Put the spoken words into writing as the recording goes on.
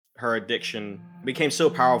her addiction became so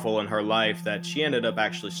powerful in her life that she ended up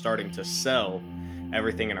actually starting to sell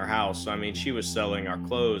everything in her house. So, I mean, she was selling our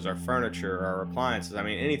clothes, our furniture, our appliances. I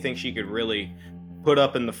mean, anything she could really put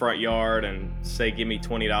up in the front yard and say, give me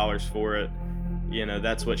 $20 for it.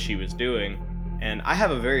 That's what she was doing. And I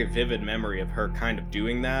have a very vivid memory of her kind of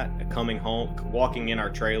doing that, coming home, walking in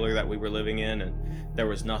our trailer that we were living in, and there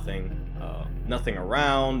was nothing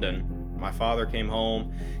around. And my father came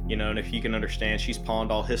home, and if you can understand, she's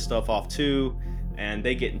pawned all his stuff off too, and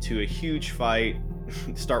they get into a huge fight,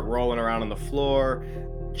 start rolling around on the floor.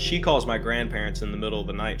 She calls my grandparents in the middle of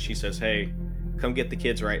the night. She says, "Hey, come get the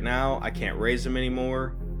kids right now. I can't raise them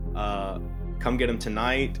anymore. Uh, Come get them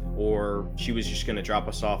tonight." Or she was just going to drop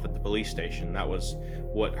us off at the police station. That was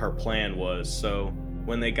what her plan was. So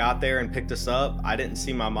when they got there and picked us up, I didn't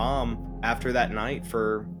see my mom after that night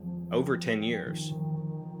for over 10 years.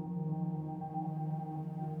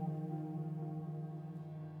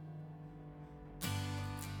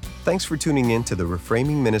 Thanks for tuning in to the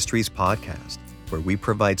Reframing Ministries podcast, where we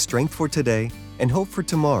provide strength for today and hope for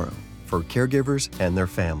tomorrow for caregivers and their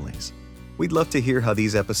families. We'd love to hear how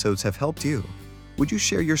these episodes have helped you. Would you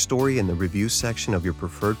share your story in the reviews section of your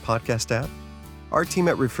preferred podcast app? Our team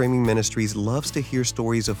at Reframing Ministries loves to hear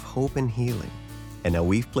stories of hope and healing, and now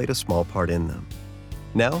we've played a small part in them.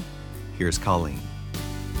 Now, here's Colleen.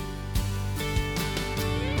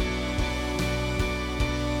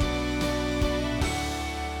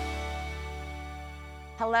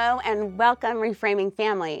 Hello and welcome, Reframing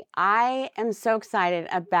family. I am so excited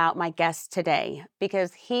about my guest today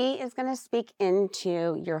because he is going to speak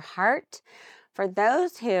into your heart for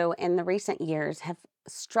those who in the recent years have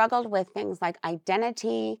struggled with things like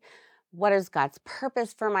identity. What is God's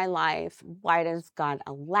purpose for my life? Why does God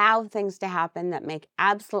allow things to happen that make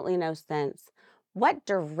absolutely no sense? What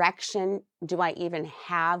direction do I even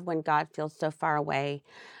have when God feels so far away?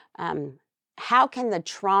 How can the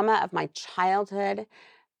trauma of my childhood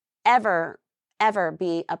ever, ever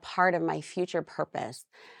be a part of my future purpose?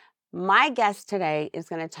 My guest today is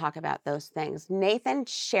going to talk about those things. Nathan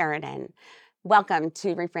Sheridan, welcome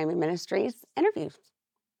to Reframing Ministries interviews.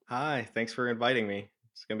 Hi, thanks for inviting me.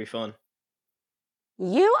 It's going to be fun.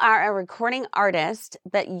 You are a recording artist,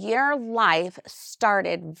 but your life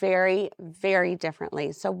started very, very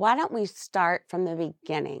differently. So why don't we start from the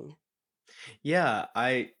beginning? Yeah,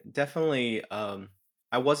 I definitely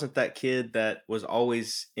I wasn't that kid that was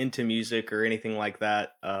always into music or anything like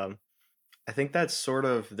that. I think that's sort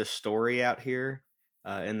of the story out here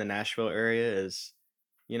in the Nashville area is,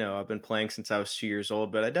 I've been playing since I was 2 years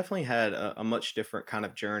old, but I definitely had a much different kind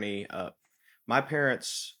of journey. My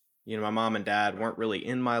parents, my mom and dad weren't really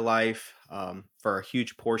in my life for a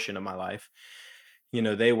huge portion of my life.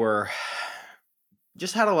 They were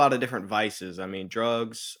just had a lot of different vices. I mean,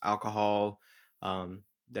 drugs, alcohol.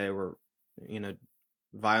 They were, you know,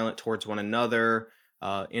 violent towards one another,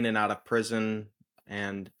 in and out of prison,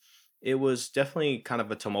 and it was definitely kind of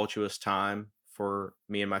a tumultuous time for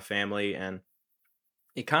me and my family. And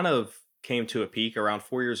it kind of came to a peak around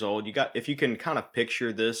 4 years old. If you can kind of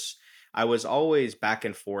picture this, I was always back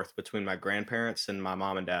and forth between my grandparents and my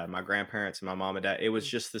mom and dad, my grandparents and my mom and dad. It was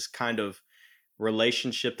just this kind of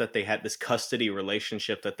relationship that they had, this custody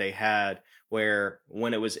relationship that they had, where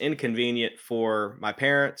when it was inconvenient for my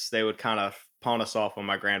parents, they would kind of pawn us off on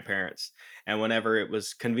my grandparents. And whenever it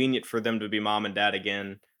was convenient for them to be mom and dad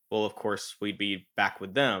again, well, of course, we'd be back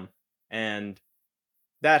with them. And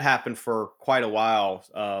that happened for quite a while,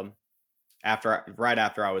 right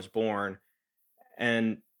after I was born.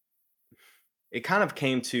 And it kind of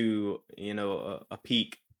came to, a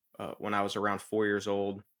peak when I was around 4 years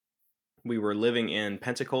old. We were living in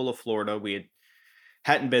Pensacola, Florida.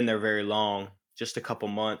 Hadn't been there very long, just a couple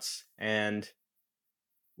months. And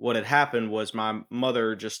what had happened was my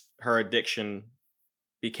mother, just her addiction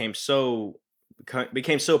became so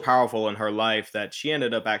became so powerful in her life that she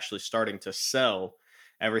ended up actually starting to sell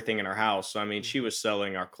everything in her house. So, I mean, she was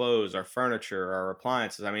selling our clothes, our furniture, our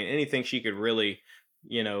appliances. I mean, anything she could really,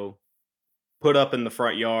 you know, put up in the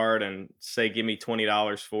front yard and say, give me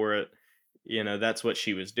 $20 for it. That's what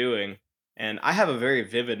she was doing. And I have a very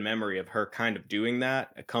vivid memory of her kind of doing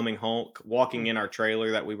that, coming home, walking in our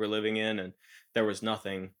trailer that we were living in, and there was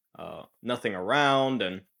nothing around.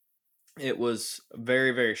 And it was a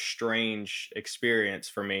very, very strange experience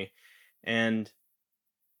for me. And,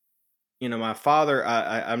 my father,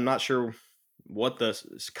 I'm not sure what the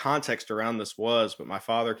context around this was, but my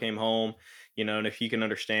father came home, and if you can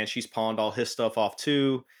understand, she's pawned all his stuff off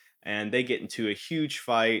too, and they get into a huge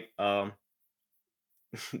fight,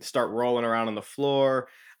 start rolling around on the floor.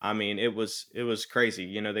 I mean, it was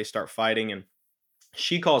crazy. They start fighting, and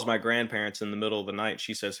She calls my grandparents in the middle of the night.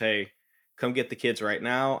 She says, "Hey, come get the kids right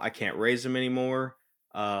now. I can't raise them anymore.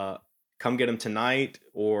 Uh, come get them tonight."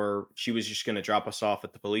 Or she was just going to drop us off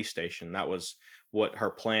at the police station. That was what her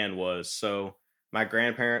plan was. So my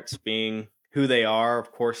grandparents, being who they are,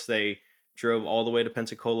 of course, they drove all the way to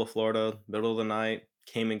Pensacola, Florida, middle of the night,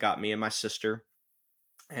 came and got me and my sister.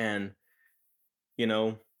 And, you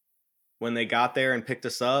know, when they got there and picked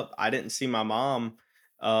us up, I didn't see my mom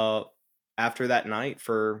uh, after that night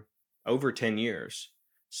for over 10 years.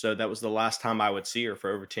 So that was the last time I would see her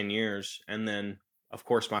for over 10 years. And then, of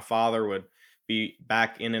course, my father would be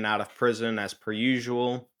back in and out of prison as per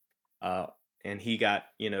usual. Uh, and he got,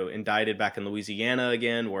 indicted back in Louisiana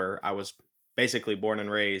again, where I was basically born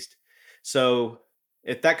and raised. So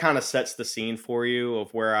if that kind of sets the scene for you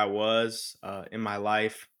of where I was in my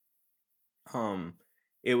life, um,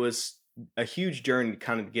 it was a huge journey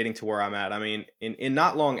kind of getting to where I'm at. I mean, in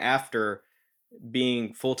not long after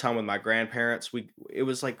being full time with my grandparents, it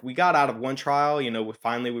was like we got out of one trial,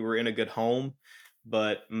 finally we were in a good home,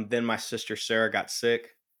 but then my sister Sarah got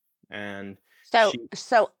sick and So, she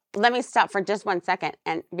so let me stop for just 1 second,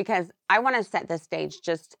 and because I want to set the stage,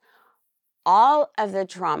 just all of the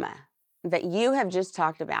trauma that you have just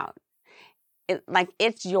talked about, like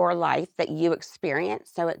it's your life that you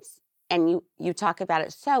experience. So and you talk about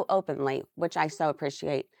it so openly, which I so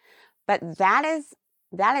appreciate. But that is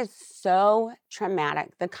so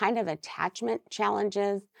traumatic. The kind of attachment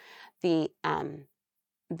challenges, the um,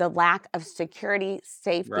 the lack of security,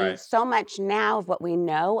 safety, right, so much now of what we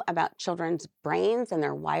know about children's brains and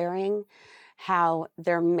their wiring, how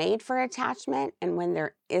they're made for attachment. And when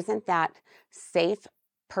there isn't that safe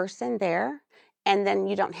person there, and then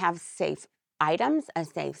you don't have safe items, a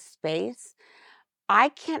safe space, I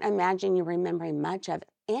can't imagine you remembering much of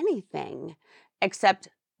anything except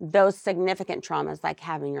those significant traumas like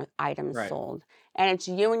having your items right. sold. And it's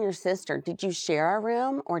you and your sister. Did you share a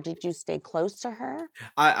room or did you stay close to her?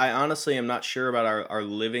 I honestly am not sure about our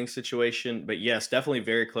living situation, but yes, definitely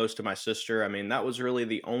very close to my sister. I mean, that was really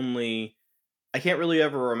the only I can't really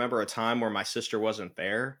ever remember a time where my sister wasn't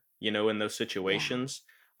there, in those Yeah. situations.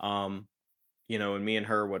 Um, and me and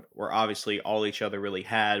her were obviously all each other really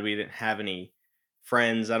had. We didn't have any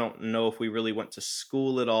friends. I don't know if we really went to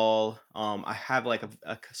school at all. I have like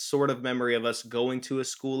a sort of memory of us going to a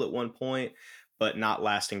school at one point, but not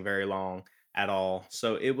lasting very long at all.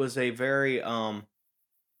 So it was a very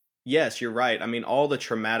yes, you're right. I mean, all the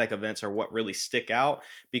traumatic events are what really stick out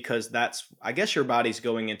because that's I guess your body's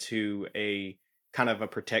going into a kind of a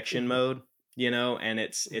protection Mhm, mode, and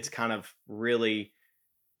it's mhm. kind of really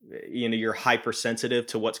you're hypersensitive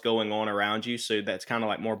to what's going on around you, so that's kind of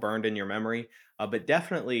like more burned in your memory. But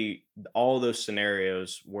definitely all those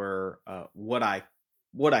scenarios were what I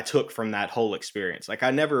took from that whole experience. Like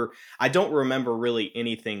I don't remember really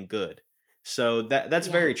anything good. So that's Yeah,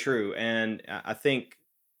 very true, and I think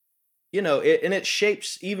it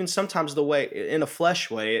shapes even sometimes the way in a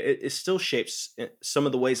flesh way. It still shapes some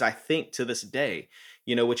of the ways I think to this day.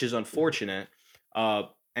 Which is mhm. unfortunate.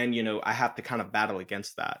 And I have to kind of battle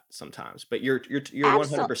against that sometimes. But you're one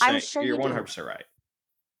hundred Absolutely. I'm percent sure you're you one hundred do. percent right.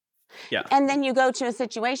 Yeah, And then you go to a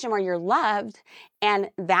situation where you're loved, and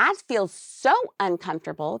that feels so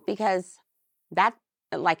uncomfortable because that,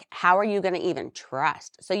 like, how are you going to even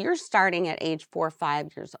trust? So you're starting at age 4 or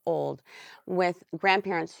 5 years old with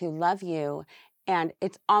grandparents who love you, and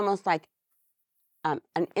it's almost like an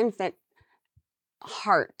infant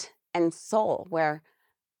heart and soul where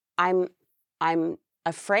I'm I'm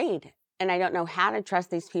afraid and I don't know how to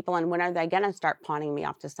trust these people and when are they going to start pawning me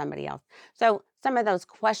off to somebody else. So some of those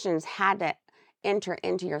questions had to enter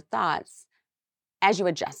into your thoughts as you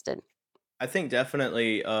adjusted. I think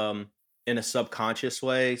definitely in a subconscious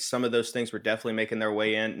way, some of those things were definitely making their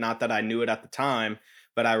way in. Not that I knew it at the time,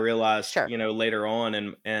 but I realized Sure. later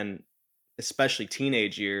on, and especially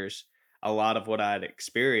teenage years, a lot of what I had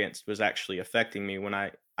experienced was actually affecting me when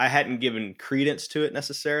I hadn't given credence to it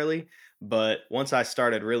necessarily, but once I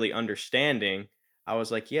started really understanding, I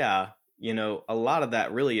was like, yeah, a lot of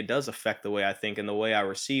that really it does affect the way I think and the way I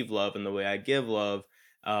receive love and the way I give love,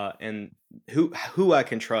 and who I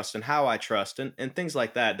can trust and how I trust and things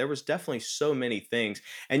like that. There was definitely so many things.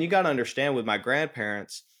 And you got to understand with my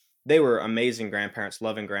grandparents, they were amazing grandparents,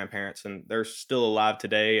 loving grandparents, and they're still alive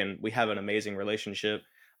today, and we have an amazing relationship.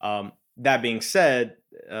 That being said,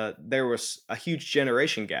 there was a huge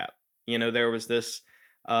generation gap. There was this,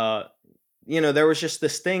 uh, there was just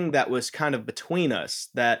this thing that was kind of between us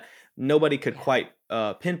that nobody could Yeah. quite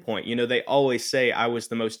pinpoint. They always say I was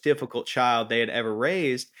the most difficult child they had ever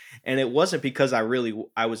raised, and it wasn't because I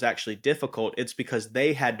was actually difficult. It's because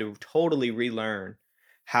they had to totally relearn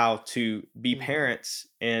how to be Mhm. parents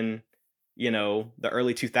in, the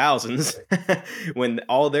early 2000s when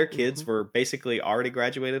all their kids Mhm. were basically already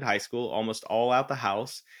graduated high school, almost all out the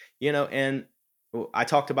house, and I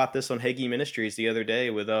talked about this on Hagee Ministries the other day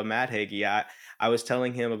with Matt Hagee. I was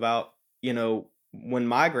telling him about, when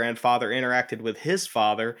my grandfather interacted with his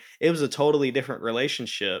father, it was a totally different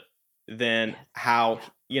relationship than Yes. how,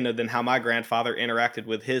 Yeah. than how my grandfather interacted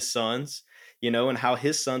with his sons, and how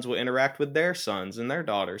his sons will interact with their sons and their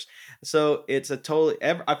daughters. So it's a totally,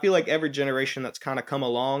 I feel like every generation that's kind of come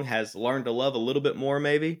along has learned to love a little bit more,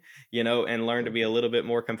 maybe, and learn to be a Mhm. little bit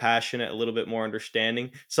more compassionate, a little bit more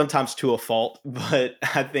understanding, sometimes to a fault. But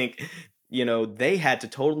I think, they had to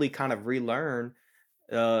totally kind of relearn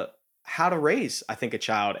uh, how to raise, I think, a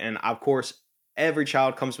child. And of course, every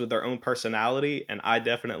child comes with their own personality. And I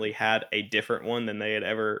definitely had a different one than they had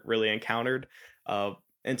ever really encountered. Uh,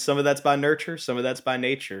 and some of that's by nurture, some of that's by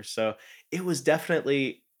nature. So it was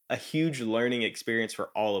definitely a huge learning experience for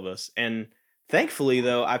all of us. And thankfully, Yeah.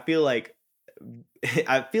 though, I feel like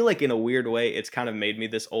I feel like in a weird way, it's kind of made me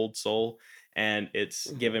this old soul, and Mhm.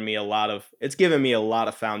 it's given me a lot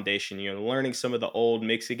of foundation, learning some of the old,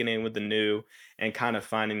 mixing it in with the new, and kind of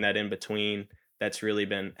finding that in between. That's really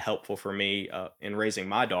been helpful for me in raising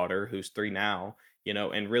my daughter, who's 3 now,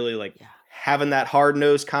 and really like Yeah. having that hard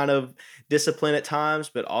nosed kind of discipline at times,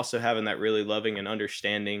 but also having that really loving and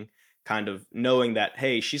understanding kind of knowing that,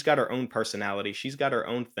 hey, she's got her own personality, she's got her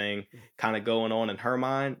own thing Mm. kind of going on in her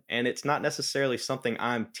mind. And it's not necessarily something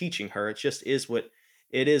I'm teaching her. It just is what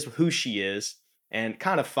it is, who she is, and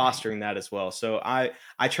kind of Right. fostering that as well. So I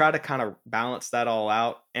try to kind of balance that all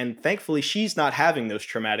out. And thankfully she's not having those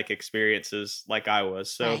traumatic experiences like I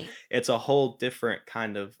was. So Right. it's a whole different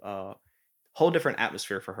kind of whole different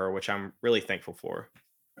atmosphere for her, which I'm really thankful for.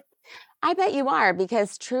 I bet you are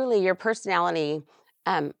because truly your personality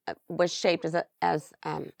was shaped as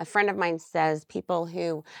a friend of mine says. People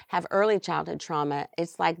who have early childhood trauma,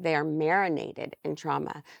 it's like they are marinated in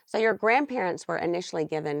trauma. So your grandparents were initially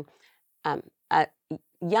given um,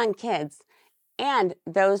 young kids and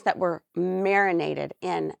those that were marinated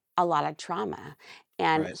in a lot of trauma.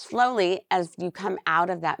 And Right. slowly, as you come out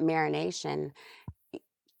of that marination,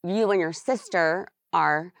 you and your sister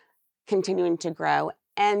are continuing to grow,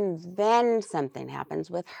 and then something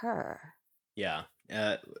happens with her. Yeah.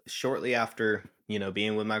 Shortly after,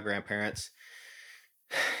 being with my grandparents,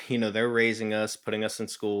 they're raising us, putting us in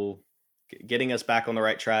school, getting us back on the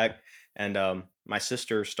right track. And my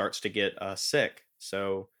sister starts to get sick.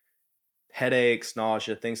 So headaches,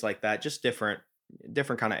 nausea, things like that, just different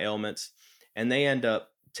kind of ailments. And they end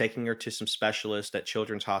up taking her to some specialists at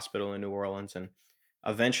Children's Hospital in New Orleans. And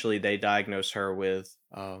eventually they diagnose her with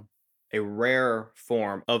a rare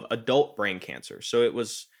form of adult brain cancer. So it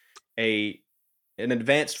was a an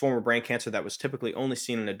advanced form of brain cancer that was typically only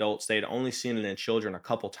seen in adults. They'd only seen it in children a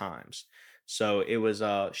couple times. So it was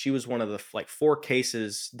she was one of the like 4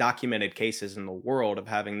 documented cases in the world of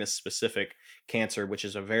having this specific cancer, which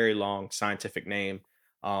is a very long scientific name.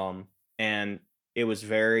 And it was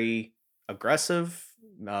very aggressive,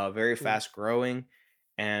 very Mm. fast growing,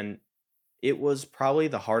 and it was probably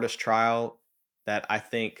the hardest trial that I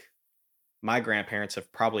think my grandparents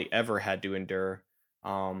have probably ever had to endure.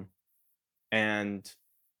 Um, and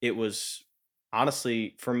it was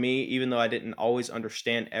honestly for me, even though I didn't always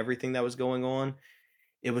understand everything that was going on,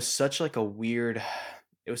 it was such like a weird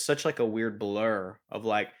it was such like a weird blur of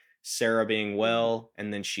like Sarah being Mhm. well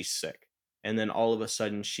and then she's sick. And then all of a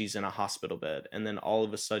sudden she's in a hospital bed. And then all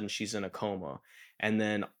of a sudden she's in a coma. And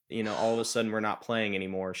then, all of a sudden we're not playing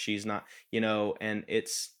anymore. She's not, and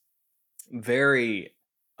it's very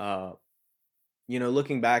uh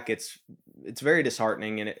looking back, it's very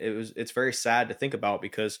disheartening, and it's very sad to think about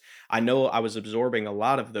because I know I was absorbing a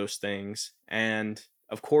lot of those things. And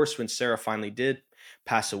of course, when Sarah finally did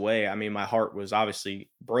pass away, I mean, my heart was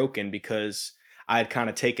obviously broken because I had kind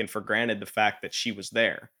of taken for granted the fact that she was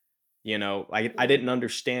there. I didn't Mhm.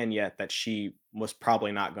 understand yet that she was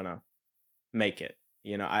probably not gonna make it.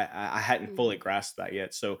 I hadn't fully Mhm. grasped that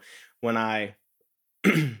yet. So when I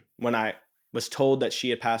when I was told that she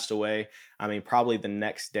had passed away, I mean, probably the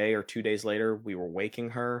next day or 2 days later, we were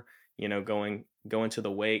waking her, going to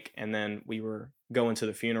the wake, and then we were going to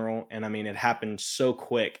the funeral. And I mean, it happened so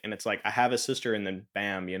quick. And it's like I have a sister, and then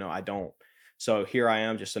bam, I don't. So here I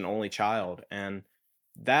am, just an only child, and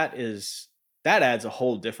that is that adds a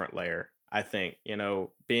whole different layer. I think,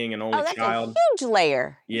 being an only Oh, that's a child, huge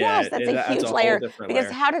layer. yeah, Yes, that's a it adds huge a whole layer different because layer.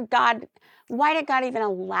 how did God why did God even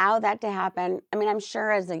allow that to happen? I mean, I'm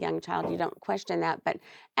sure as a young child you don't question that, but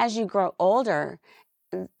as you grow older,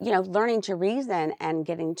 learning to reason and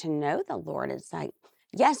getting to know the Lord, it's like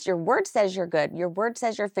Yes, your word says you're good. Your word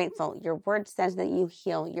says you're faithful. Your word says that you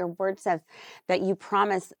heal. Your word says that you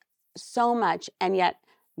promise so much. And yet,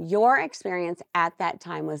 your experience at that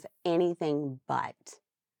time was anything but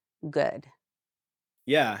good.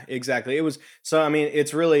 Yeah, exactly. It was so I mean,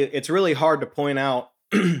 it's really hard to point out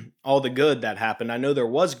all the good that happened. I know there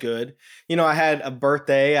was good. I had a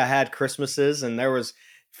birthday, I had Christmases, and there was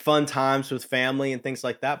fun times with family and things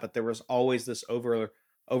like that, but there was always this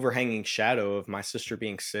overhanging shadow of my sister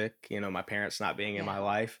being sick, my parents not being in my Yeah.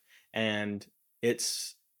 life. And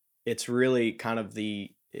it's it's really kind of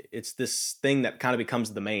it's this thing that kind of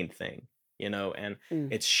becomes the main thing, and Mm.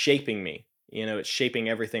 it's shaping me. It's shaping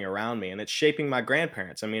everything around me, and it's shaping my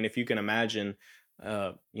grandparents. I mean, if you can imagine,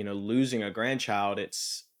 losing a grandchild,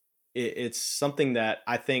 it's something that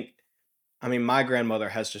I think. I mean, my grandmother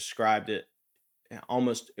has described it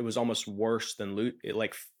almost. It was almost worse than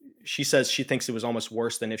she says she thinks it was almost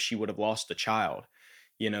worse than if she would have lost a child.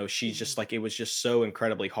 She's just Mhm. like it was just so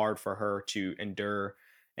incredibly hard for her to endure,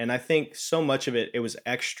 and I think so much of it was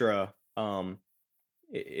extra.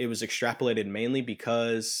 It was extrapolated mainly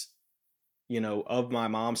because of my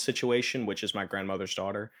mom's situation, which is my grandmother's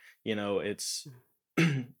daughter. It's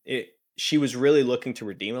she was really looking to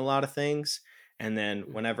redeem a lot of things. And then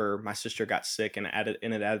Mhm. whenever my sister got sick and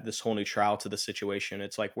it added this whole new trial to the situation,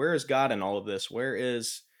 it's like, where is God in all of this?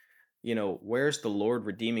 Where's the Lord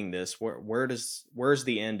redeeming this? Where's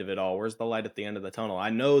the end of it all? Where's the light at the end of the tunnel? I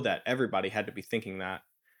know that everybody had to be thinking that.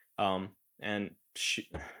 And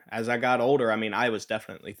as I got older, I mean, I was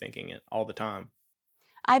definitely thinking it all the time.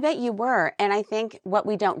 I bet you were. And I think what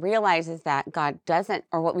we don't realize is that God doesn't,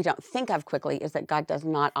 or what we don't think of quickly, is that God does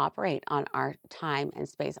not operate on our time and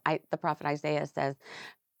space. The prophet Isaiah says,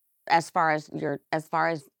 as far as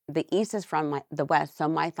the east is from the west, so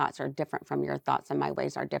my thoughts are different from your thoughts and my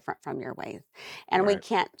ways are different from your ways. And we Right.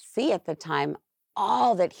 can't see at the time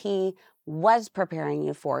all that he was preparing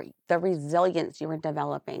you for, the resilience you were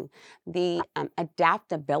developing, the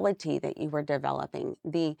adaptability that you were developing,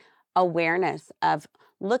 the awareness of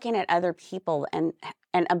looking at other people and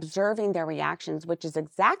observing their reactions, which is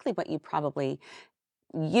exactly what you probably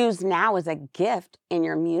use now as a gift in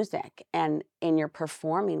your music and in your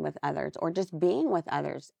performing with others or just being with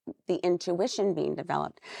others, the intuition being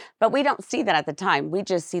developed. But we don't see that at the time. We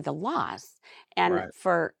just see the loss. And Right.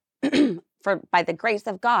 for for by the grace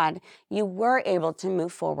of God, you were able to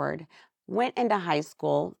move forward, went into high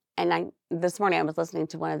school. And I this morning I was listening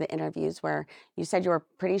to one of the interviews where you said you were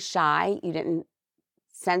pretty shy. You didn't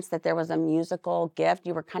sense that there was a musical gift.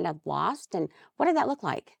 You were kind of lost. And what did that look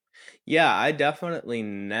like? Yeah,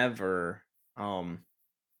 um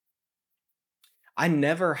I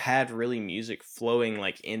never had really music flowing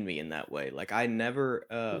like in me in that way. Like I never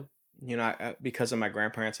Mm. because of my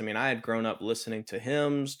grandparents, I mean, I had grown up listening to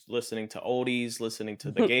hymns, listening to oldies, listening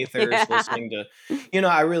to the Gaithers, Yeah. listening to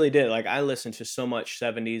I really did. Like I listened to so much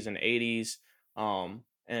 70s and 80s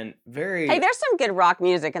and Hey, very there's some good rock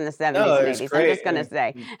music in the '70s no, and it's '80s, I'm great just gonna and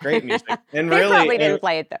say. great music. And They really probably didn't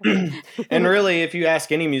play it and though. really if you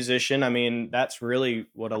ask any musician, I mean, that's really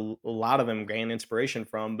what a lot of them gain inspiration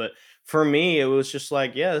from, but for me it was just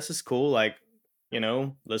like, yeah, this is cool, like,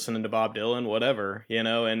 listening to Bob Dylan, whatever,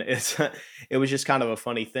 and it was just kind of a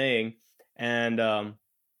funny thing. And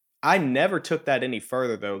I never took that any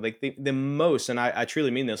further though. Like the most, and I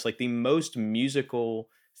truly mean this, like the most musical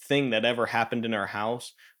thing that ever happened in our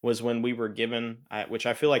house was when we were given, which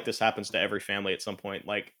I feel like this happens to every family at some point.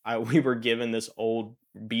 Like we were given this old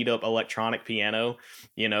beat up electronic piano,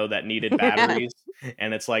 that needed batteries,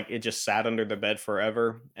 and it's like it just sat under the bed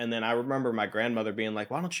forever. And then I remember my grandmother being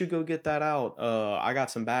like, "Why don't you go get that out? I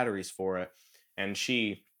got some batteries for it," and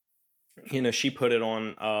she put it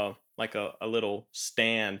on like a little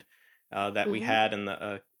stand that we Mhm, had in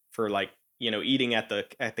the for like eating at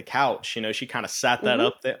the couch. She kind of sat that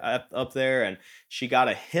mhm. up there, and she got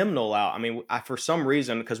a hymnal out. I mean, for some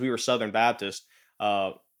reason, because we were Southern Baptist,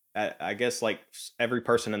 uh I guess like every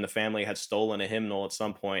person in the family had stolen a hymnal at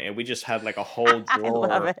some point, and we just had like I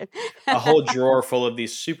love it. a whole drawer full of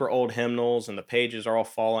these super old hymnals, and the pages are all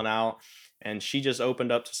falling out. And she just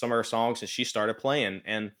opened up to some of her songs and she started playing.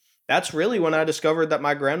 And that's really when I discovered that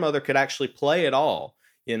my grandmother could actually play at all.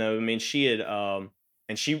 I mean, she had,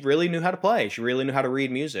 and she really knew how to play. She really knew how to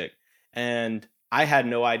read music. And I had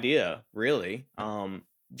no idea, really.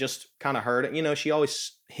 just kind of heard it. She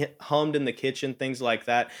always hummed in the kitchen, things like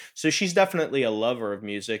that. So she's definitely a lover of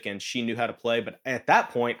music and she knew how to play. But at that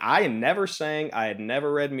point, I had never sang, I had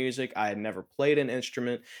never read music, I had never played an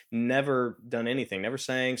instrument, never done anything, never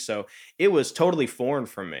sang. So it was totally foreign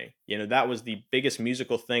from me. That was the biggest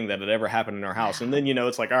musical thing that had ever happened in our house. And Wow. then,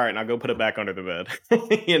 it's like, all right, now go put it back under the bed.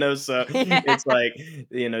 So Yeah. it's like,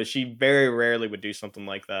 she very rarely would do something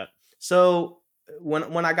like that. So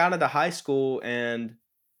when I got into high school and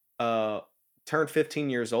uh turned 15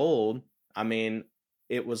 years old, I mean,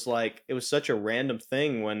 it was such a random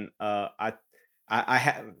thing when I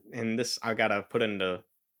have, and this I gotta put into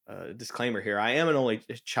a disclaimer here. I am an only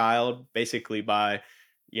child, basically by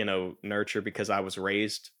nurture, because I was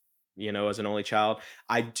raised as an only child.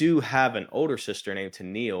 I do have an older sister named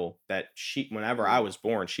Tennille that whenever I Mm. was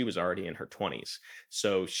born, she was already in her 20s.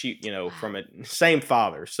 So she, from Wow. a same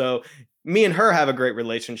father. So me and her have a great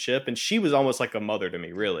relationship, and she was almost like a mother to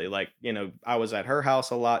me, really. Like, I was at her house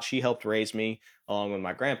a lot. She helped raise me along with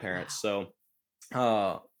my grandparents. Wow. So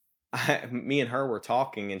uh me and her were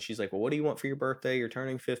talking, and she's like, well, what do you want for your birthday? You're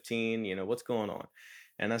turning 15, what's going on?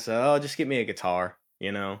 And I said, oh, just get me a guitar,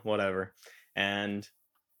 whatever. And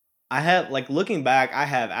I have, like, looking back, I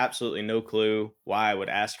have absolutely no clue why I would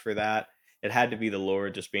ask for that. It had to be the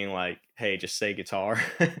Lord just being like, "Hey, just say guitar."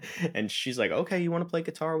 And she's like, "Okay, you wanna play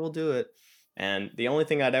guitar? We'll do it." And the only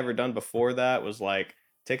thing I'd ever done before that was, like,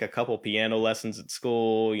 take a couple piano lessons at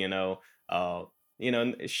school, and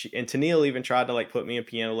Tennille even tried to, like, put me in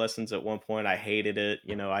piano lessons at one point. I hated it,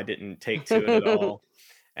 I didn't take to it at all.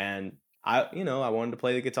 And I wanted to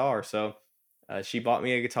play the guitar, so, she bought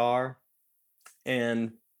me a guitar,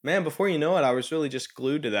 and man, before you know it, I was really just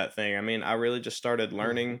glued to that thing. I mean, I really just started Mhm.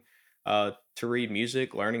 learning to read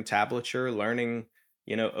music, learning tablature, learning,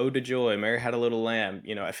 Ode to Joy, Mary Had a Little Lamb,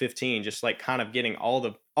 at 15, just like kind of getting all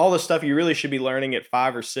the stuff you really should be learning at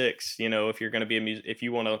 5 or 6, if you're gonna be if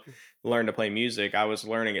you want to learn to play music. I was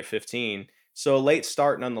learning at 15. So a late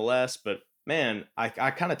start nonetheless, but man, I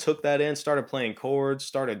kind of took that in, started playing chords,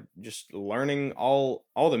 started just learning all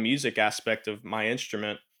the music aspect of my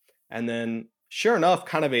instrument. And then sure enough,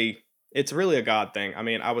 it's really a God thing. I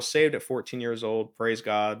mean, I was saved at 14 years old, praise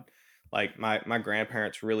God. Like my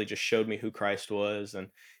grandparents really just showed me who Christ was,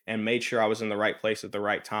 and made sure I was in the right place at the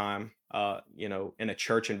right time, in a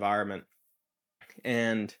church environment.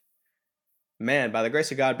 And man, by the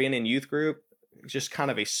grace of God, being in youth group, just kind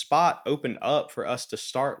of a spot opened up for us to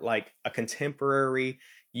start like a contemporary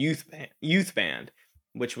youth band,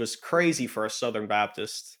 which was crazy for a Southern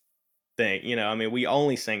Baptist thing. I mean, we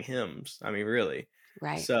only sang hymns. I mean, really.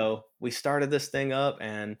 Right. So we started this thing up,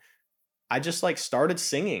 and I just like started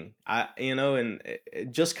singing. And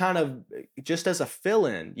just kind of just as a fill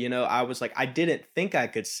in, I was like, I didn't think I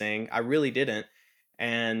could sing. I really didn't.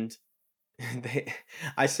 And they,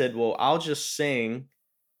 I said, well, I'll just sing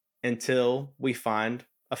until we find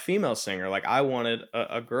a female singer. Like, I wanted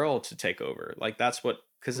a girl to take over. Like, that's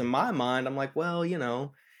because in Mhm. my mind, I'm like, well,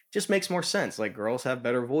 just makes more sense. Like, girls have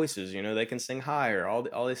better voices, they can sing higher,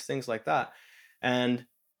 all these things like that. And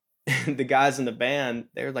the guys in the band,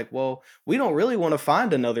 they're like, well, we don't really want to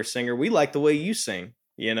find another singer. We like the way you sing.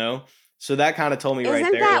 So that kind of told me right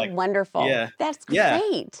Isn't there, that like, wonderful? yeah, That's yeah,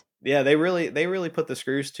 great. yeah, they really put the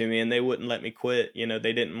screws to me, and they wouldn't let me quit.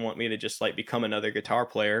 They didn't want me to just like become another guitar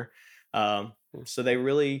player. Um, so they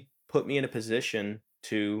really put me in a position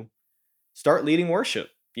to start leading worship,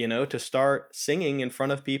 to start singing in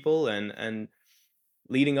front of people and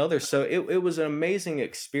leading others. So it was an amazing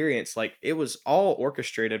experience. Like, it was all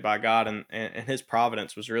orchestrated by God, and his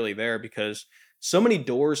providence was really there, because so many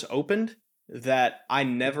doors opened that I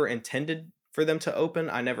never intended for them to open.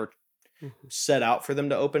 I never Mhm. set out for them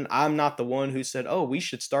to open. I'm not the one who said, "Oh, we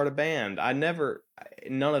should start a band."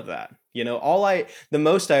 None of that. The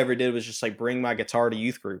most I ever did was just like bring my guitar to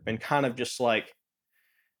youth group and kind of just like,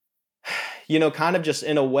 kind of just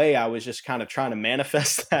in a way, I was just kind of trying to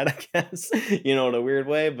manifest that, I guess, in a weird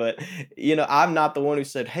way. But, I'm not the one who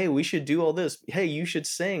said, "Hey, we should do all this. Hey, you should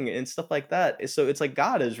sing," and stuff like that. So it's like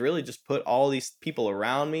God has really just put all these people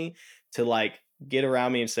around me to like get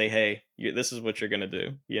around me and say, "Hey, this is what you're going to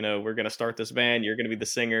do. We're going to start this band. You're going to be the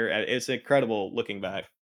singer." And it's incredible looking back.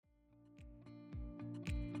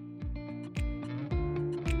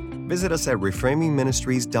 Visit us at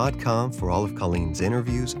reframingministries.com for all of Colleen's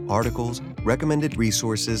interviews, articles, recommended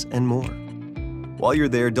resources, and more. While you're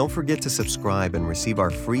there, don't forget to subscribe and receive our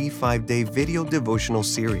free 5-day video devotional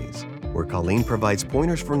series, where Colleen provides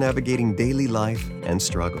pointers for navigating daily life and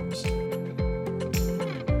struggles.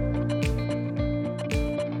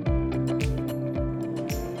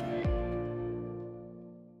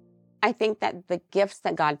 I think that the gifts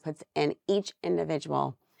that God puts in each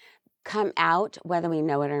individual come out whether we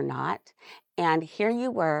know it or not. And here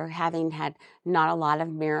you were having had not a lot of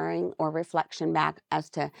mirroring or reflection back as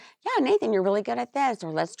to, yeah, Nathan, you're really good at this,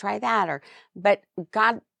 or let's try that. But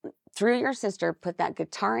God, through your sister, put that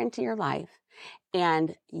guitar into your life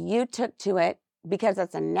and you took to it because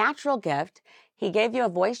it's a natural gift. He gave you a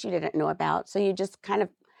voice you didn't know about. So you just kind of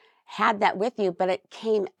had that with you, but it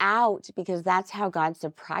came out because that's how God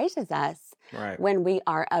surprises us Right. when we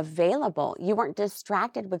are available. You weren't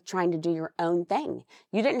distracted with trying to do your own thing.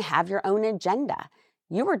 You didn't have your own agenda.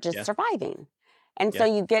 You were just Yeah. surviving. And so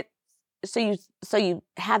Yeah. you get so you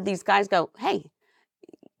have these guys go, "Hey,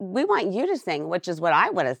 we want you to sing," which is what I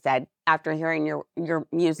would have said after hearing your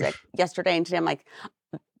music yesterday and today. I'm like,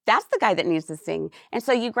 that's the guy that needs to sing. And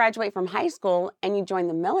so you graduate from high school and you join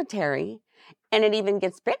the military and it even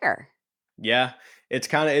gets bigger. Yeah, it's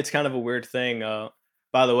kind of a weird thing.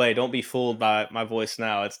 By the way, don't be fooled by my voice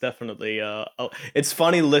now. It's definitely it's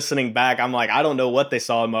funny listening back. I'm like, I don't know what they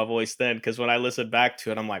saw in my voice then, because when I listen back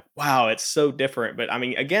to it, I'm like, wow, it's so different. But I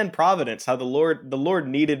mean, again, providence, how the Lord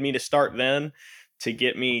needed me to start then to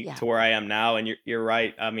get me Yeah. to where I am now. And you're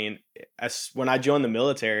right. I mean, as when I joined the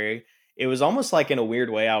military, it was almost like in a weird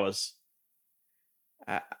way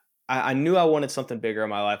I I knew I wanted something bigger in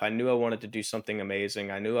my life. I knew I wanted to do something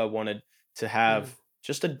amazing. I knew I wanted to Mm. have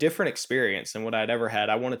just a different experience than what I'd ever had.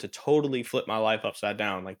 I wanted to totally flip my life upside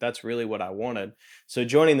down. Like that's really what I wanted. So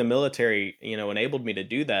joining the military, enabled me to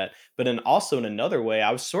do that. But then also in another way,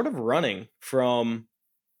 I was sort of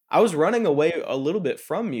I was running away a little bit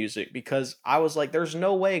from music because I was like, there's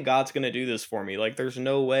no way God's going to do this for me. Like, there's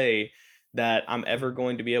no way that I'm ever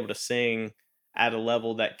going to be able to sing at a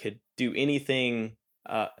level that could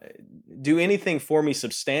uh, do anything for me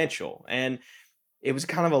substantial. And it was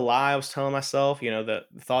kind of a lie I was telling myself, the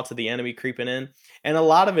thoughts of the enemy creeping in. And a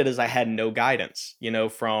lot of it is I had no guidance,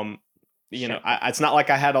 from, Sure. it's not like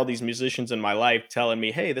I had all these musicians in my life telling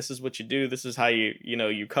me, hey, this is what you do. This is how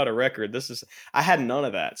you cut a record. I had none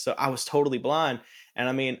of that. So I was totally blind. And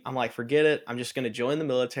I mean, I'm like, forget it. I'm just going to join the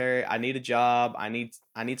military. I need a job. I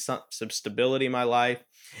need some stability in my life.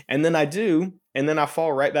 And then I do. And then I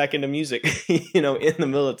fall right back into music, in the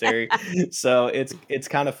military. So it's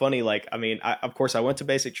kind of funny. Like, I mean, of course I went to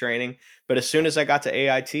basic training, but as soon as I got to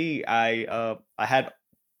AIT, I had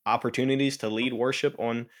opportunities to lead worship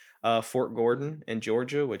on Fort Gordon in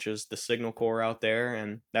Georgia, which is the Signal Corps out there,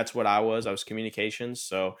 and that's what I was. I was communications,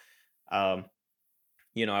 so um,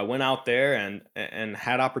 I went out there and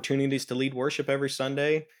had opportunities to lead worship every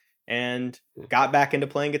Sunday, and got back into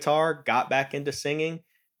playing guitar, got back into singing,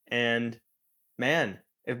 and man,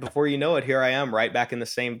 before you know it, here I am right back in the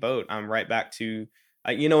same boat. I'm right back to,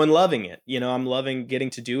 and loving it. I'm loving getting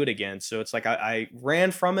to do it again. So it's like I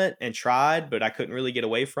ran from it and tried, but I couldn't really get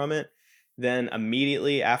away from it. Then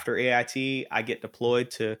immediately after AIT, I get deployed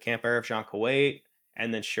to Camp Arif Jean Kuwait.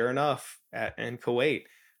 And then sure enough, in Kuwait,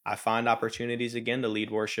 I find opportunities again to lead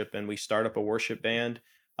worship. And we start up a worship band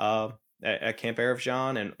at Camp Arif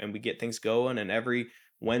Jean, and we get things going. And every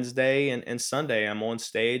Wednesday and Sunday, I'm on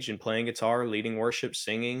stage and playing guitar, leading worship,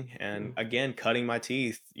 singing, and Mm. again, cutting my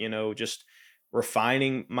teeth, just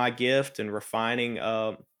refining my gift and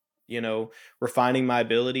you know, refining my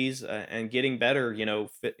abilities and getting better,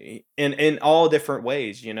 in all different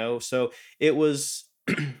ways, So it was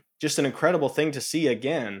just an incredible thing to see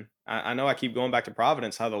again. I know I keep going back to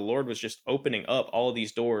Providence, how the Lord was just opening up all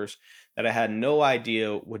these doors that I had no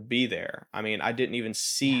idea would be there. I mean, I didn't even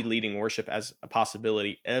see Yeah. leading worship as a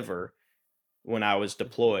possibility ever when I was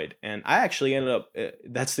deployed. And I actually ended up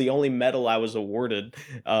that's the only medal I was awarded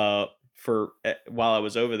for while I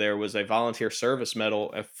was over there was a volunteer service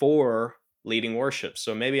medal for leading worship.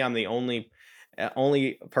 So maybe I'm the only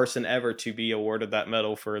person ever to be awarded that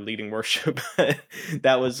medal for leading worship.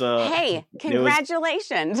 That was Hey, it was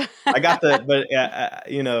congratulations. I got the but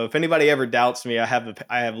if anybody ever doubts me, I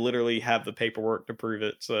have literally have the paperwork to prove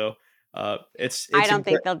it. So I don't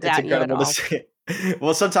think they'll it's doubt you at incredible to all. see.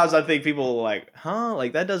 Well, sometimes I think people are like, huh,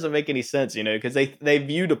 like that doesn't make any sense, because they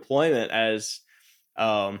view deployment as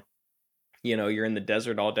um you're in the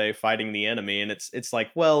desert all day fighting the enemy, and it's like,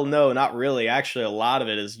 well, no, not really. Actually, a lot of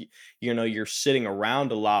it is you're sitting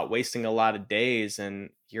around a lot, wasting a lot of days, and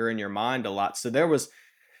you're in your mind a lot. So there was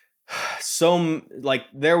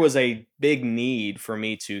there was a big need for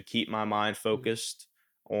me to keep my mind Mm. focused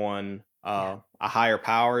on Yeah. a higher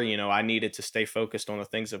power. I needed to stay focused on the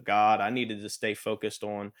things of God. I needed to stay focused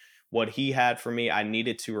on what he had for me. I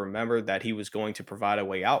needed to remember that he was going to provide a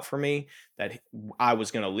way out for me, that I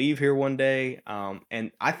was going to leave here one day.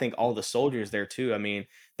 And I think all the soldiers there too. I mean,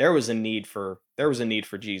 there was a need for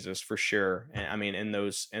Jesus for sure. And I mean,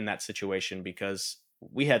 in that situation, because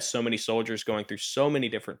we had so many soldiers going through so many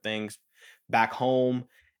different things back home,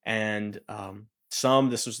 and some,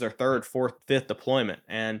 this was their third, fourth, fifth deployment,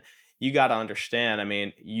 and you got to understand, I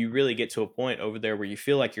mean, you really get to a point over there where you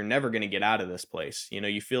feel like you're never going to get out of this place.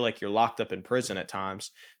 You feel like you're locked up in prison at times.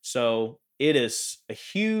 So it is a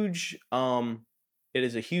huge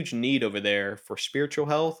need over there for spiritual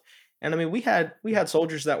health. And I mean, we had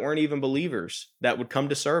soldiers that weren't even believers that would come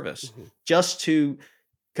to service Mhm. just to,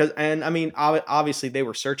 cuz and I mean, obviously they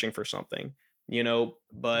were searching for something, Yeah.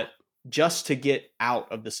 but just to get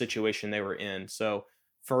out of the situation they were in. So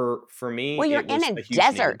for me, Well, you're it in was a a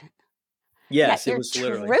huge need. desert. Yeah, Yes, it you're was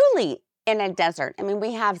literally. truly in a desert. I mean,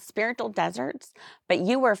 we have spiritual deserts, but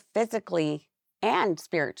you were physically and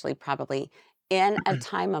spiritually probably in a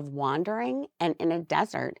time of wandering and in a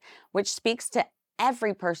desert, which speaks to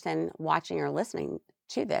every person watching or listening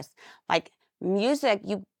to this. Like music,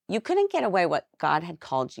 you couldn't get away what God had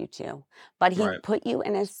called you to, but he Right. put you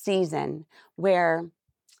in a season where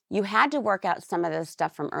you had to work out some of this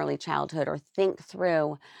stuff from early childhood or think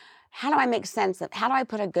through, how do I make sense of, how do I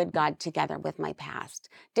put a good God together with my past?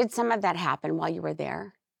 Did some of that happen while you were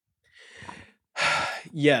there?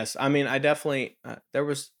 Yes, I mean, I definitely there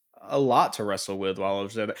was a lot to wrestle with while I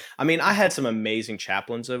was there. I mean, I had some amazing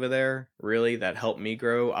chaplains over there, really, that helped me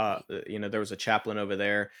grow. There was a chaplain over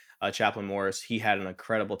there, Chaplain Morris. He had an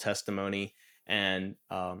incredible testimony, and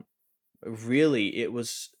really, it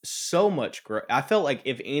was so much growth. I felt like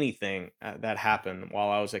if anything that happened while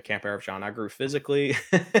I was at Camp Arab John, I grew physically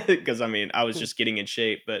because I mean I was Hmm. just getting in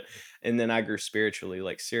shape, but and then I grew spiritually.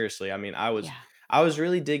 Like seriously, I mean Yeah. I was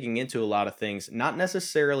really digging into a lot of things, not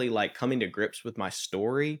necessarily like coming to grips with my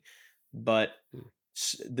story, but Mm.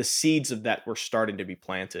 the seeds of that were starting to be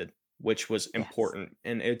planted, which was Yes. important.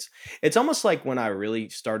 And it's almost like when I really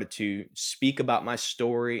started to speak about my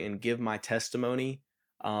story and give my testimony.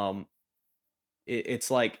 Um,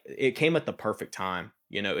 it's like it came at the perfect time.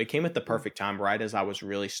 It came at the Mm. perfect time right as I was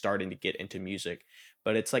really starting to get into music.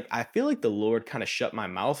 But it's like I feel like the Lord kind of shut my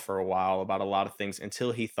mouth for a while about a lot of things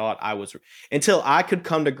until I could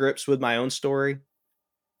come to grips with my own story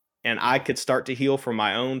and I Yeah. could start to heal from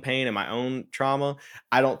my own pain and my own trauma.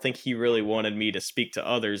 I don't think he Yeah. really wanted me to speak to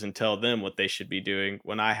others and tell them what they should be doing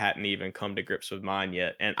when I hadn't even come to grips with mine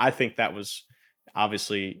yet. And I think that was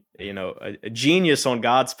obviously, a genius on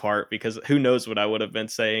God's part, because who knows what I would have been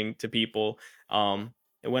saying to people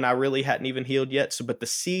when I really hadn't even healed yet. So, but the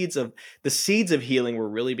seeds of healing were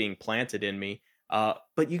really being planted in me.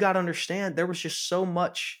 But you got to understand, there was just so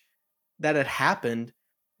much that had happened.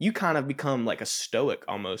 You kind of become like a stoic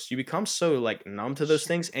almost. You become so like numb to those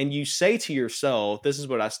things, Sure. and you say to yourself, this is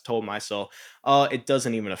what told myself, it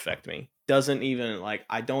doesn't even affect me. Doesn't even like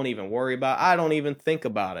I don't even worry about I don't even think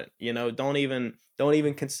about it. Don't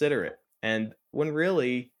even consider it. And when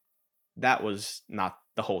really that was not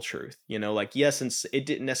the whole truth. Like yes, and it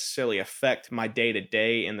didn't necessarily affect my day to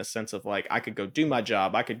day in the sense of like I could go do my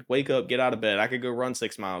job, I could wake up, get out of bed, I could go run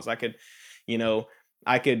 6 miles, you know,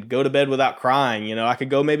 I could go to bed without crying, I could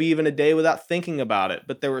go maybe even a day without thinking about it.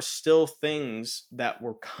 But there were still things that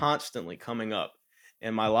were constantly coming up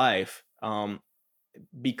in my life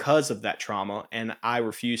because of that trauma, and I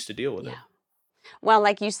refused to deal with it. Yeah. Well,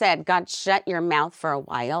 like you said, God shut your mouth for a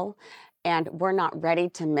while, and we're not ready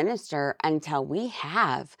to minister until we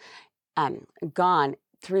have gone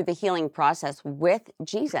through the healing process with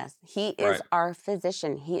Jesus. He is Right. our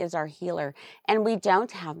physician, He is our healer, and we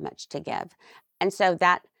don't have much to give. And so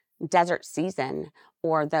that desert season,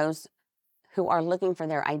 or those who are looking for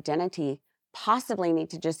their identity, possibly need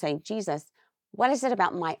to just say, Jesus, what is it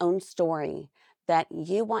about my own story that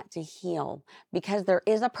you want to heal? Because there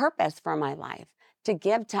is a purpose for my life to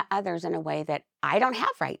give to others in a way that I don't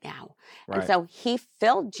have right now. And Right. so He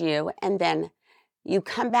filled you, and then you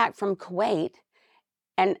come back from Kuwait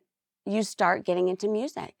and you start getting into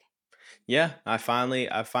music. Yeah, I finally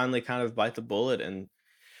kind of bite the bullet and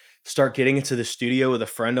start getting into the studio with a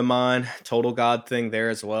friend of mine, total God thing there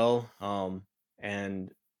as well.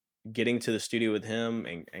 And getting to the studio with him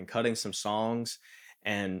and cutting some songs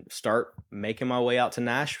and start making my way out to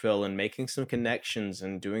Nashville and making some connections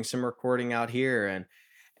and doing some recording out here.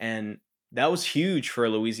 And that was huge for a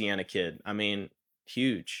Louisiana kid. I mean,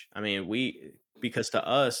 huge. I mean, because to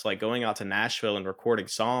us, like going out to Nashville and recording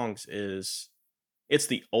songs it's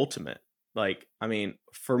the ultimate. Like, I mean,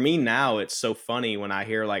 for me now, it's so funny when I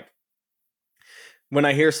hear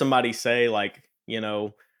somebody say like,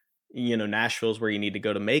 Nashville's where you need to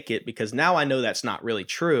go to make it, because now I know that's not really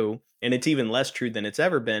true, and it's even less true than it's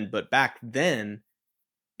ever been. But back then,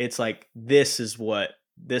 it's like this is what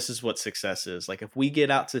success is. Like if we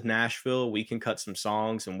get out to Nashville, we can cut some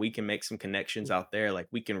songs and we can make some connections out there. Like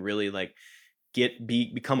we can really like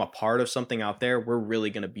become a part of something out there. We're really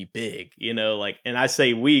going to be big, like, and I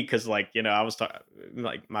say we cuz like, I was talking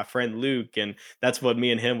like my friend Luke, and that's what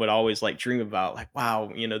me and him would always like dream about, like wow,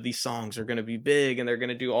 these songs are going to be big and they're going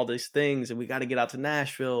to do all these things and we got to get out to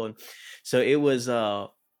Nashville. And so it was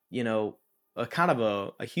you know a kind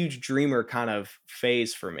of a huge dreamer kind of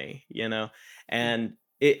phase for me, and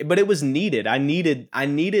but it was needed. I needed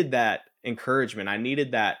that encouragement. I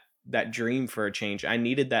needed that dream for a change. I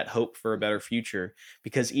needed that hope for a better future,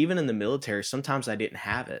 because even in the military, sometimes I didn't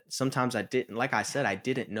have it. Sometimes I didn't, like I said, I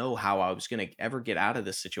didn't know how I was going to ever get out of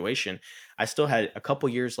this situation. I still had a couple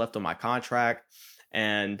years left on my contract.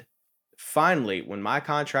 And finally, when my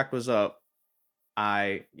contract was up,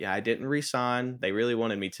 I didn't resign. They really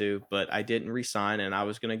wanted me to, but I didn't resign, and I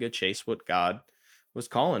was going to go chase what God was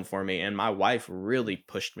calling for me. And my wife really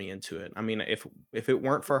pushed me into it. I mean, if it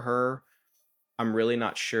weren't for her, I'm really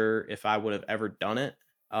not sure if I would have ever done it.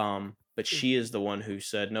 But she is the one who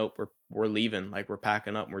said, "Nope, we're leaving. Like we're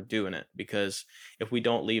packing up and we're doing it, because if we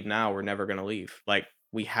don't leave now, we're never gonna leave. Like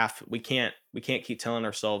we can't keep telling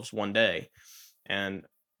ourselves one day." And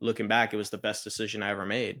looking back, it was the best decision I ever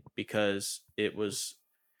made, because it was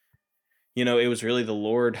really the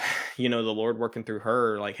Lord, the Lord working through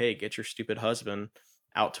her, like, "Hey, get your stupid husband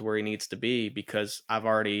out to where he needs to be," because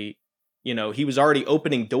he was already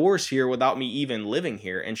opening doors here without me even living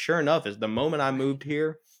here. And sure enough, as the moment I Right. moved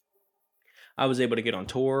here, I was able to get on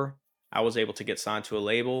tour. I was able to get signed to a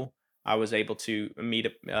label. I was able to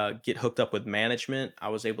get hooked up with management. I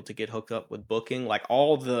was able to get hooked up with booking, like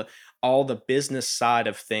all the business side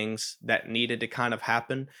of things that needed to kind of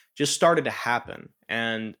happen just started to happen.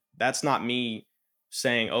 And that's not me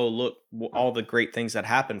saying, "Oh, look, all the great things that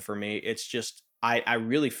happened for me." It's just I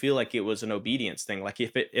really feel like it was an obedience thing. Like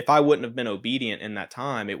if I wouldn't have been obedient in that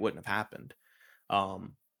time, it wouldn't have happened.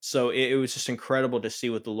 So it was just incredible to see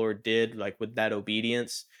what the Lord did, like with that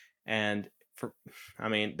obedience. And for, I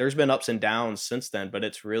mean, there's been ups and downs since then, but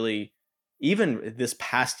it's really, even this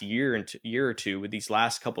past year or two with these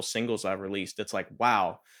last couple singles I've released, it's like,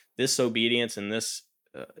 wow, this obedience and this,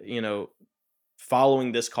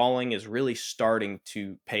 following this calling is really starting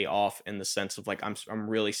to pay off, in the sense of like I'm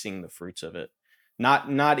really seeing the fruits of it.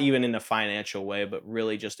 Not even in a financial way, but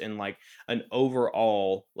really just in like an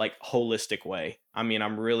overall like holistic way. I mean,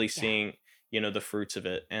 I'm really Yeah. seeing, the fruits of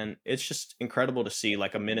it. And it's just incredible to see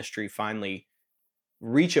like a ministry finally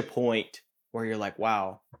reach a point where you're like,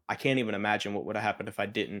 wow, I can't even imagine what would have happened if I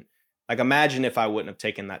didn't, like, imagine if I wouldn't have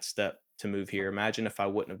taken that step to move here. Imagine if I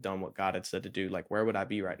wouldn't have done what God had said to do. Like, where would I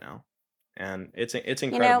be right now? And it's You know,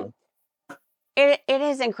 incredible. it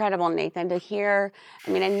is incredible, Nathan, to hear.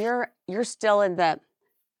 I mean, and you're still in the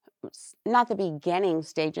not the beginning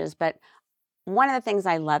stages, but one of the things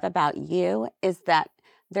I love about you is that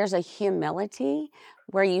there's a humility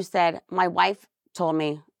where you said, "My wife told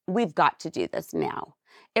me we've got to do this now."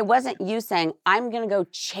 It wasn't you saying, "I'm going to go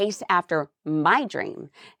chase after my dream."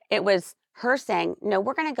 It was her saying, "No,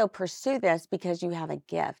 we're going to go pursue this because you have a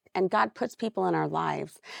gift." And God puts people in our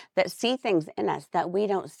lives that see things in us that we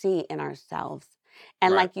don't see in ourselves.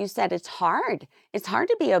 And Right. like you said, it's hard. It's hard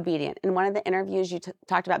to be obedient. In one of the interviews, you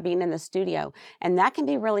talked about being in the studio, and that can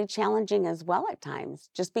be really challenging as well at times,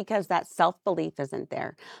 just because that self belief isn't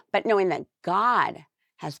there. But knowing that God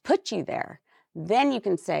has put you there, then you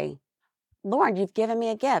can say, "Lord, you've given me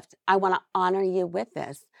a gift. I want to honor you with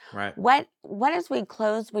this." Right. What as we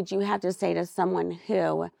close would you have to say to someone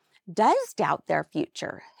who does doubt their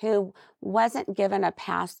future, who wasn't given a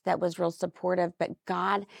past that was real supportive, but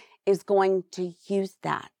God is going to use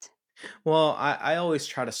that? Well, I always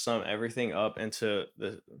try to sum everything up into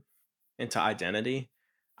identity.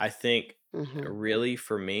 I think Hmm. really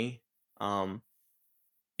for me, um,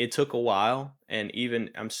 it took a while, and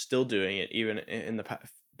even I'm still doing it, even in the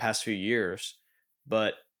past few years.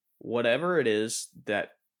 But whatever it is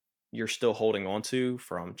that you're still holding on to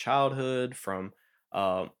from childhood, from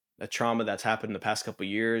a trauma that's happened in the past couple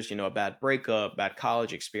years, a bad breakup, bad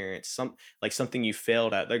college experience, something you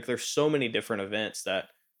failed at. Like there's so many different events that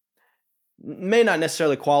may not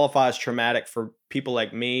necessarily qualify as traumatic for people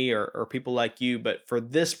like me, or people like you, but for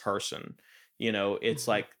this person, it's Hmm.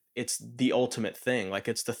 like it's the ultimate thing. Like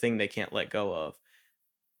it's the thing they can't let go of.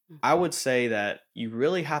 I Hmm. would say that you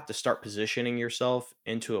really have to start positioning yourself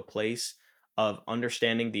into a place of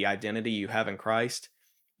understanding the identity you have in Christ.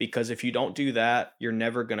 Because if you don't do that, you're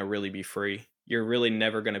never going to really be free. You're really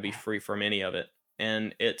never going to be Right. free from any of it.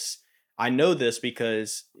 And I know this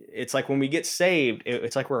because it's like when we get saved,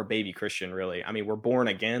 it's like we're a baby Christian, really. I mean, we're born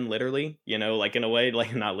again, literally, like in a way,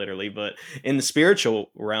 like not literally, but in the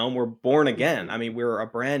spiritual realm, we're born again. Mhm. I mean, we're a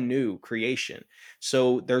brand new creation.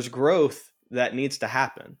 So there's growth that needs to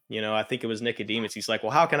happen. I think it was Yeah. Nicodemus. He's like,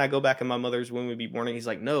 well, how can I go back in my mother's womb and be born again? He's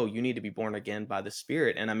like, no, you need to be born again by the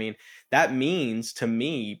Spirit. And I mean, that means to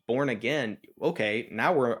me, born again, okay,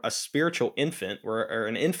 now we're a spiritual infant, or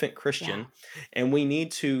an infant Yeah. Christian, and we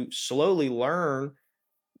need to slowly learn,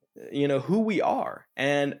 who we are.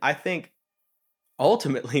 And I think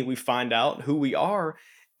ultimately we find out who we are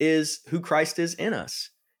is who Christ is in us.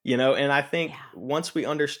 And I think Yeah. once we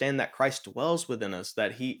understand that Christ dwells within us,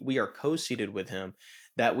 that we are co-seated with him,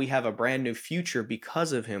 that we have a brand new future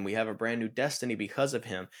because of him, we have a brand new destiny because of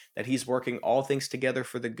him, that he's working all things together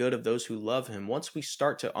for the good of those who love him. Once we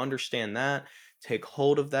start to understand that, take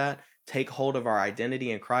hold of that, take hold of our identity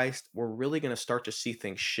in Christ, we're really going to start to see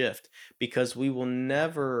things shift, because we will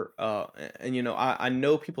never and I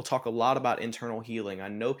know people talk a lot about internal healing. I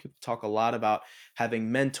know people talk a lot about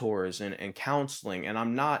having mentors and counseling, and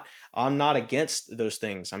I'm not against those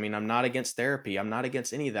things. I mean, I'm not against therapy, I'm not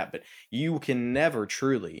against any of that, but you can never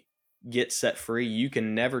truly get set free, you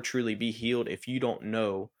can never truly be healed if you don't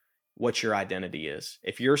know what your identity is.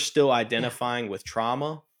 If you're still Yeah. identifying with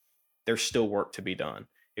trauma, there's still work to be done.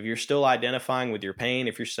 If you're still identifying with your pain,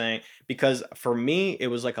 if you're saying, because for me, it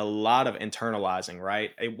was like a lot of internalizing,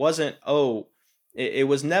 right? It wasn't, it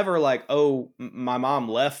was never like, my mom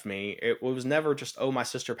left me. It was never just, oh, my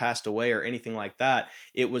sister passed away or anything like that.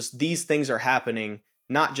 It was, these things are happening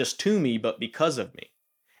not just to me, but because of me.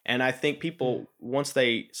 And I think Mm. people, once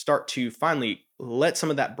they start to finally let some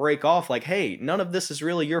of that break off, like, hey, none of this is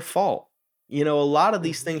really your fault. A lot of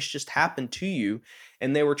these Mhm. things just happened to you,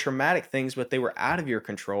 and they were traumatic things, but they were out of your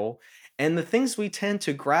control. And the things we tend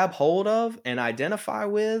to grab hold of and identify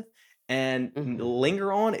with and Mhm.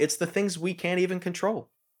 linger on, it's the things we can't even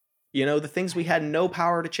control, the things we Right. had no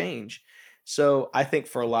power to change. So I think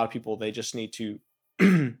for a lot of people, they just need to,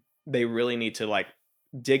 they really need to like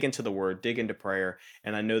dig into the word, dig into prayer.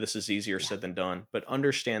 And I know this is easier Yeah. said than done, but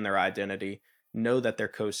understand their identity, know that they're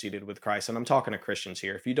co-seated with Christ. And I'm talking to Christians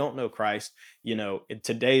here. If you don't know Christ,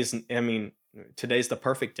 today's the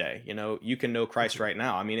perfect day. You can know Christ Mhm. right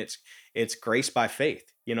now. I mean, it's grace by faith.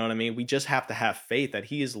 You know what I mean? We just have to have faith that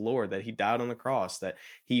he is Lord, that he died on the cross, that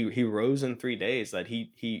he rose in 3 days, that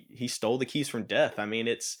he stole the keys from death. I mean,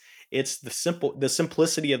 it's the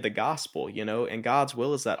simplicity of the gospel, and God's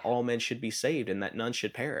will is that Yeah. all men should be saved and that none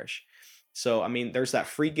should perish. So, I mean, there's Yeah. that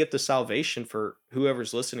free gift of salvation for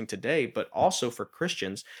whoever's listening today, but also for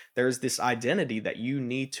Christians, there's this identity that you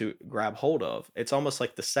need to grab hold of. It's almost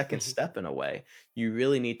like the second Mhm. step in a way. You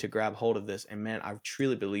really need to grab hold of this. And man, I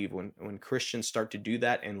truly believe when Christians start to do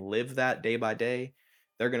that and live that day by day,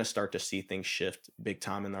 they're going to start to see things shift big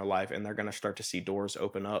time in their life, and they're going to start to see doors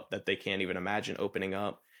open up that they can't even imagine opening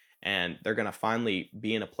up, and they're going to finally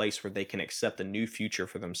be in a place where they can accept a new future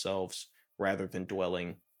for themselves rather than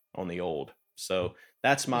dwelling on the old. So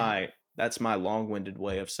that's Yeah. my long-winded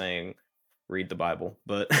way of saying read the Bible.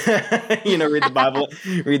 But read the Bible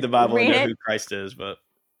and Read know it, who Christ is, but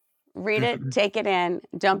read it, take it in.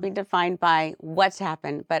 Don't be defined by what's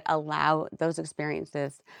happened, but allow those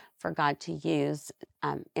experiences for God to use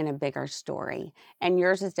in a bigger story. And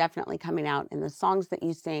yours is definitely coming out in the songs that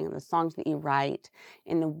you sing, the songs that you write,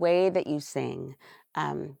 in the way that you sing.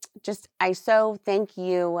 I so thank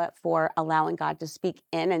you for allowing God to speak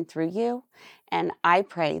in and through you. And I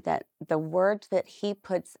pray that the words that He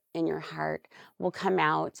puts in your heart will come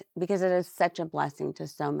out, because it is such a blessing to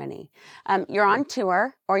so many. You're on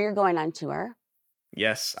tour, or you're going on tour,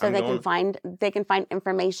 yes, so I'm they can going. find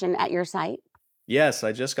information at your site. Yes,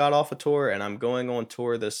 I just got off a tour, and I'm going on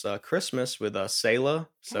tour this Christmas with Selah. Okay.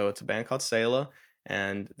 So it's a band called Selah,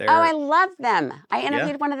 and Oh, I they're love them. I yeah.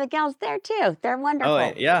 interviewed one of the gals there too. They're Oh,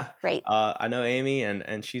 wonderful. yeah. Great. I know Amy,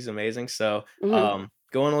 and she's amazing. So, Hmm.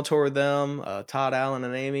 going on tour with them, Todd Allen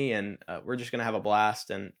and Amy, and we're just gonna have a blast.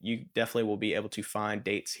 And you definitely will be able to find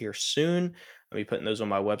dates here soon. I'll be putting those on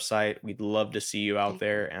my website. We'd love to see you out Okay.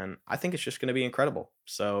 there, and I think it's just gonna be incredible.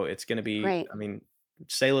 So it's gonna be, Great. I mean,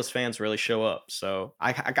 Salus fans really show up. So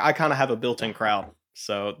I kind of have a built-in Yeah. crowd.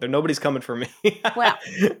 So there nobody's coming for me. Well,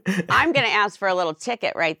 I'm going to ask for a little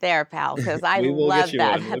ticket right there, pal, because I We will get love you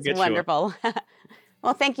that. one. We'll That's get you one. wonderful.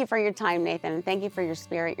 Well, thank you for your time, Nathan, and thank you for your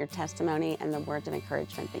spirit, your testimony, and the words of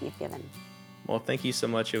encouragement that you've given. Well, thank you so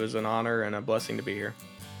much. It was an honor and a blessing to be here.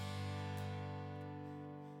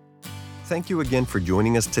 Thank you again for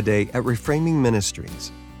joining us today at Reframing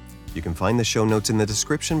Ministries. You can find the show notes in the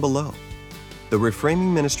description below. The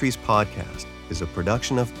Reframing Ministries podcast is a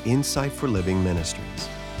production of Insight for Living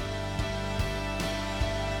Ministries.